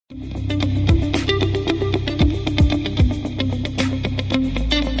Hello,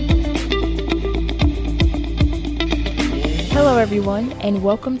 everyone, and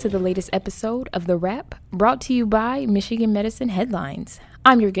welcome to the latest episode of The Wrap, brought to you by Michigan Medicine Headlines.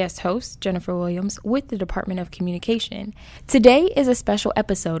 I'm your guest host, Jennifer Williams, with the Department of Communication. Today is a special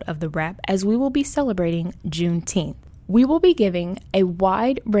episode of The Wrap as we will be celebrating Juneteenth. We will be giving a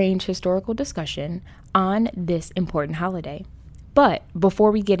wide-range historical discussion on this important holiday. But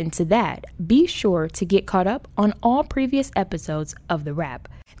before we get into that, be sure to get caught up on all previous episodes of The Wrap.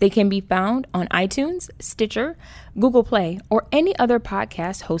 They can be found on iTunes, Stitcher, Google Play, or any other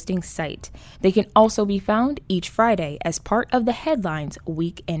podcast hosting site. They can also be found each Friday as part of the Headlines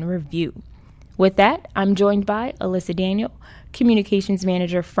Week in Review. With that, I'm joined by Alyssa Daniel, Communications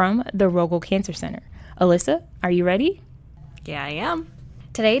Manager from the Rogel Cancer Center. Alyssa, are you ready? Yeah, I am.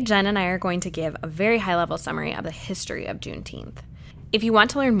 Today, Jen and I are going to give a very high-level summary of the history of Juneteenth. If you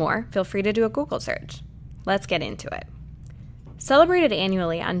want to learn more, feel free to do a Google search. Let's get into it. Celebrated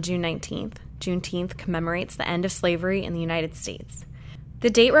annually on June 19th, Juneteenth commemorates the end of slavery in the United States. The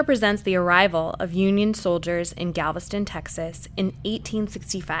date represents the arrival of Union soldiers in Galveston, Texas in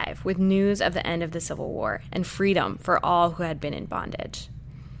 1865 with news of the end of the Civil War and freedom for all who had been in bondage.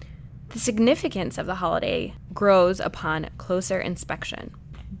 The significance of the holiday grows upon closer inspection.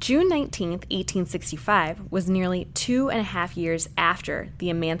 June 19th, 1865 was nearly 2.5 years after the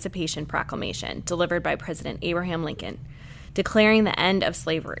Emancipation Proclamation delivered by President Abraham Lincoln, declaring the end of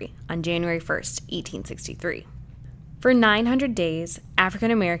slavery on January 1st, 1863. For 900 days,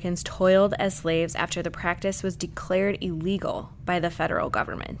 African Americans toiled as slaves after the practice was declared illegal by the federal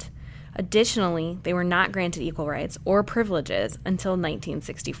government. Additionally, they were not granted equal rights or privileges until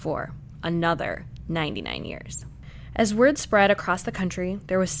 1964, another 99 years. As word spread across the country,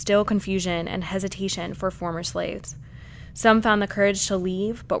 there was still confusion and hesitation for former slaves. Some found the courage to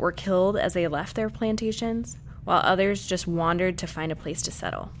leave but were killed as they left their plantations, while others just wandered to find a place to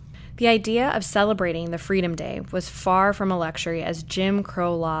settle. The idea of celebrating the Freedom Day was far from a luxury, as Jim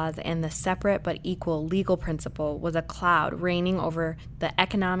Crow laws and the separate but equal legal principle was a cloud reigning over the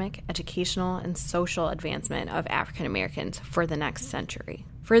economic, educational, and social advancement of African Americans for the next century.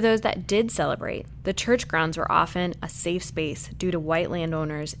 For those that did celebrate, the church grounds were often a safe space due to white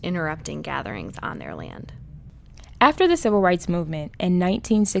landowners interrupting gatherings on their land. After the Civil Rights Movement in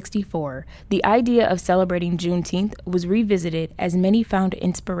 1964, the idea of celebrating Juneteenth was revisited as many found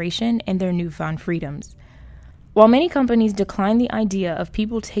inspiration in their newfound freedoms. While many companies declined the idea of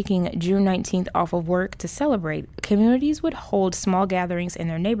people taking June 19th off of work to celebrate, communities would hold small gatherings in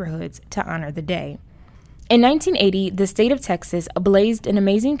their neighborhoods to honor the day. In 1980, the state of Texas blazed an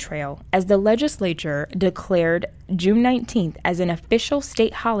amazing trail as the legislature declared June 19th as an official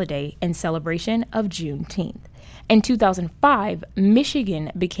state holiday in celebration of Juneteenth. In 2005,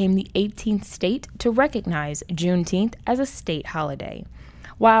 Michigan became the 18th state to recognize Juneteenth as a state holiday.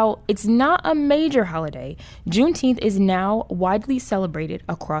 While it's not a major holiday, Juneteenth is now widely celebrated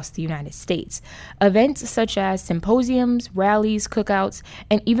across the United States. Events such as symposiums, rallies, cookouts,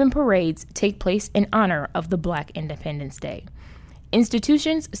 and even parades take place in honor of the Black Independence Day.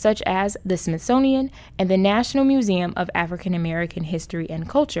 Institutions such as the Smithsonian and the National Museum of African American History and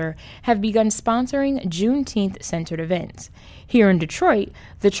Culture have begun sponsoring Juneteenth-centered events. Here in Detroit,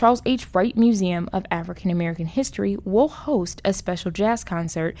 the Charles H. Wright Museum of African American History will host a special jazz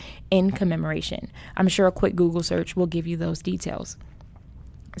concert in commemoration. I'm sure a quick Google search will give you those details.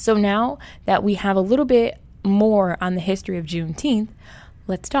 So now that we have a little bit more on the history of Juneteenth,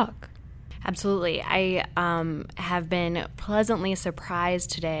 let's talk. Absolutely. I have been pleasantly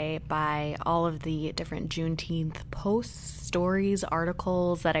surprised today by all of the different Juneteenth posts, stories,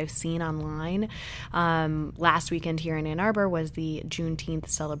 articles that I've seen online. Last weekend here in Ann Arbor was the Juneteenth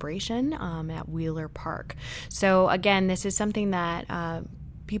celebration at Wheeler Park. So again, this is something that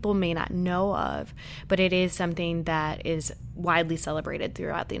people may not know of, but it is something that is widely celebrated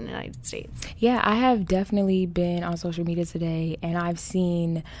throughout the United States. Yeah, I have definitely been on social media today, and I've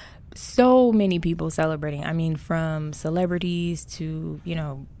seen so many people celebrating. I mean, from celebrities to,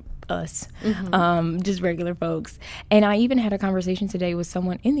 us, just regular folks. And I even had a conversation today with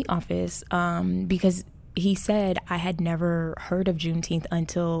someone in the office because he said I had never heard of Juneteenth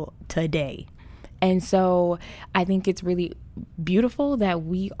until today. And so I think it's really beautiful that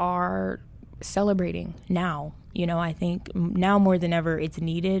we are celebrating now. I think now more than ever it's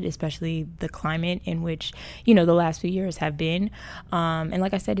needed, especially the climate in which, the last few years have been. And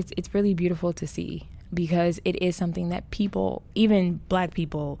like I said, it's really beautiful to see, because it is something that people, even Black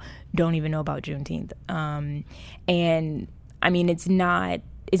people, don't even know about Juneteenth. And I mean, it's not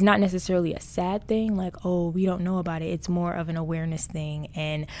it's not necessarily a sad thing, like, oh, we don't know about it. It's more of an awareness thing,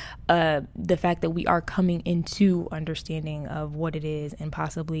 and the fact that we are coming into understanding of what it is and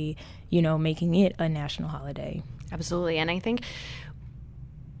possibly, making it a national holiday. Absolutely. And I think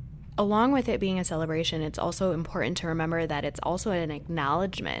along with it being a celebration, it's also important to remember that it's also an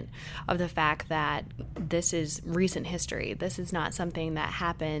acknowledgement of the fact that this is recent history. This is not something that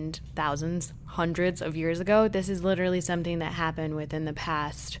happened thousands, hundreds of years ago. This is literally something that happened within the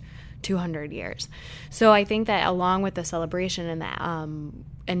past 200 years. So I think that along with the celebration and that,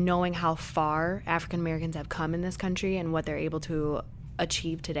 and knowing how far African Americans have come in this country and what they're able to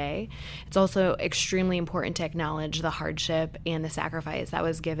achieve today, it's also extremely important to acknowledge the hardship and the sacrifice that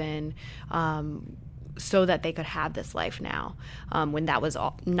was given so that they could have this life now, when that was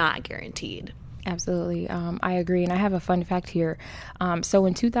all not guaranteed. Absolutely. I agree. And I have a fun fact here. So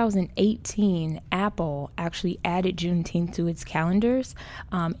in 2018, Apple actually added Juneteenth to its calendars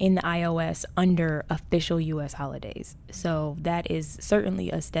in the iOS under official U.S. holidays. So that is certainly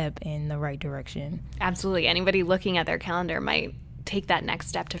a step in the right direction. Absolutely. Anybody looking at their calendar might take that next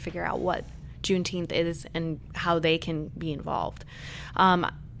step to figure out what Juneteenth is and how they can be involved. I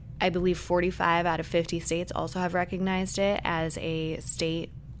believe 45 out of 50 states also have recognized it as a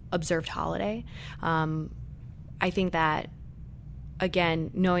state observed holiday. I think that, again,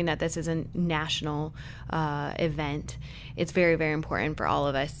 knowing that this is a national event, it's very, very important for all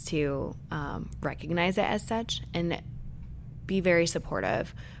of us to recognize it as such and be very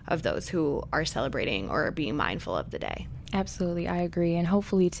supportive of those who are celebrating or being mindful of the day. Absolutely, I agree. And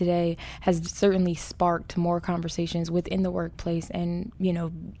hopefully today has certainly sparked more conversations within the workplace and,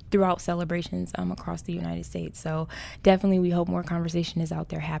 throughout celebrations across the United States. So definitely we hope more conversation is out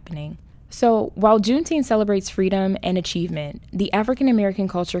there happening. So while Juneteenth celebrates freedom and achievement, the African American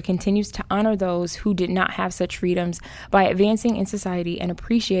culture continues to honor those who did not have such freedoms by advancing in society and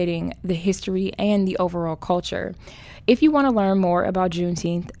appreciating the history and the overall culture. If you want to learn more about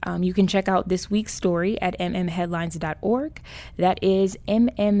Juneteenth, you can check out this week's story at mmheadlines.org. That is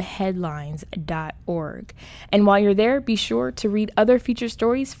mmheadlines.org. And while you're there, be sure to read other featured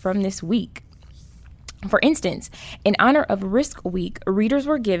stories from this week. For instance, in honor of Risk Week, readers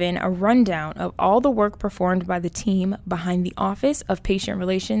were given a rundown of all the work performed by the team behind the Office of Patient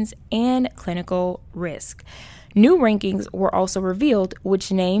Relations and Clinical Risk. New rankings were also revealed,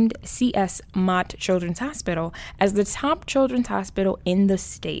 which named C.S. Mott Children's Hospital as the top children's hospital in the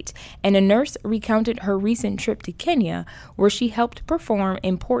state, and a nurse recounted her recent trip to Kenya, where she helped perform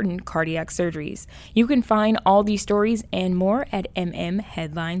important cardiac surgeries. You can find all these stories and more at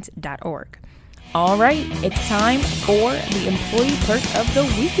mmheadlines.org. All right, it's time for the Employee Perk of the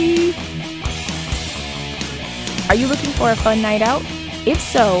Week. Are you looking for a fun night out? If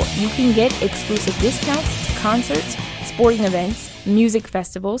so, you can get exclusive discounts to concerts, sporting events, music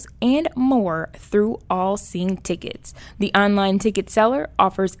festivals, and more through All Sing Tickets. The online ticket seller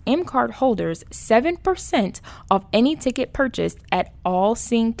offers M-Card holders 7% off any ticket purchased at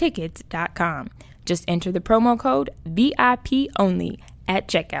allsingtickets.com. Just enter the promo code VIP only at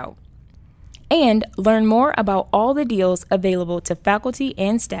checkout. And learn more about all the deals available to faculty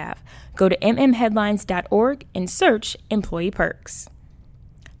and staff. Go to mmheadlines.org and search Employee Perks.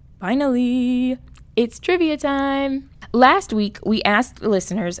 Finally, it's trivia time. Last week, we asked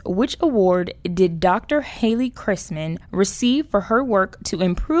listeners which award did Dr. Haley Chrisman receive for her work to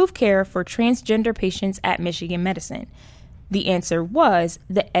improve care for transgender patients at Michigan Medicine. The answer was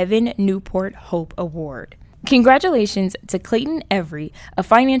the Evan Newport Hope Award. Congratulations to Clayton Every, a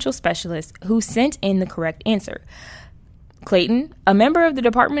financial specialist who sent in the correct answer. Clayton, a member of the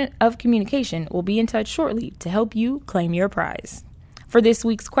Department of Communication, will be in touch shortly to help you claim your prize. For this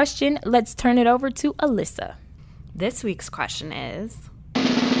week's question, let's turn it over to Alyssa. This week's question is,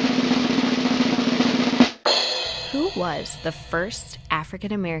 who was the first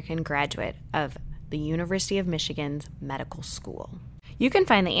African American graduate of the University of Michigan's medical school? You can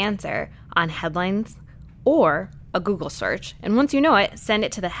find the answer on Headlines or a Google search, and once you know it, send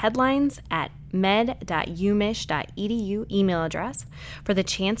it to the headlines@med.umich.edu email address for the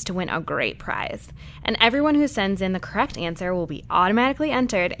chance to win a great prize. And everyone who sends in the correct answer will be automatically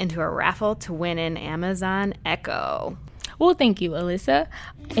entered into a raffle to win an Amazon Echo. Well, thank you, Alyssa.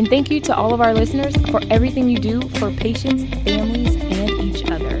 And thank you to all of our listeners for everything you do for patients, families, and each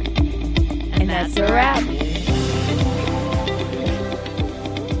other.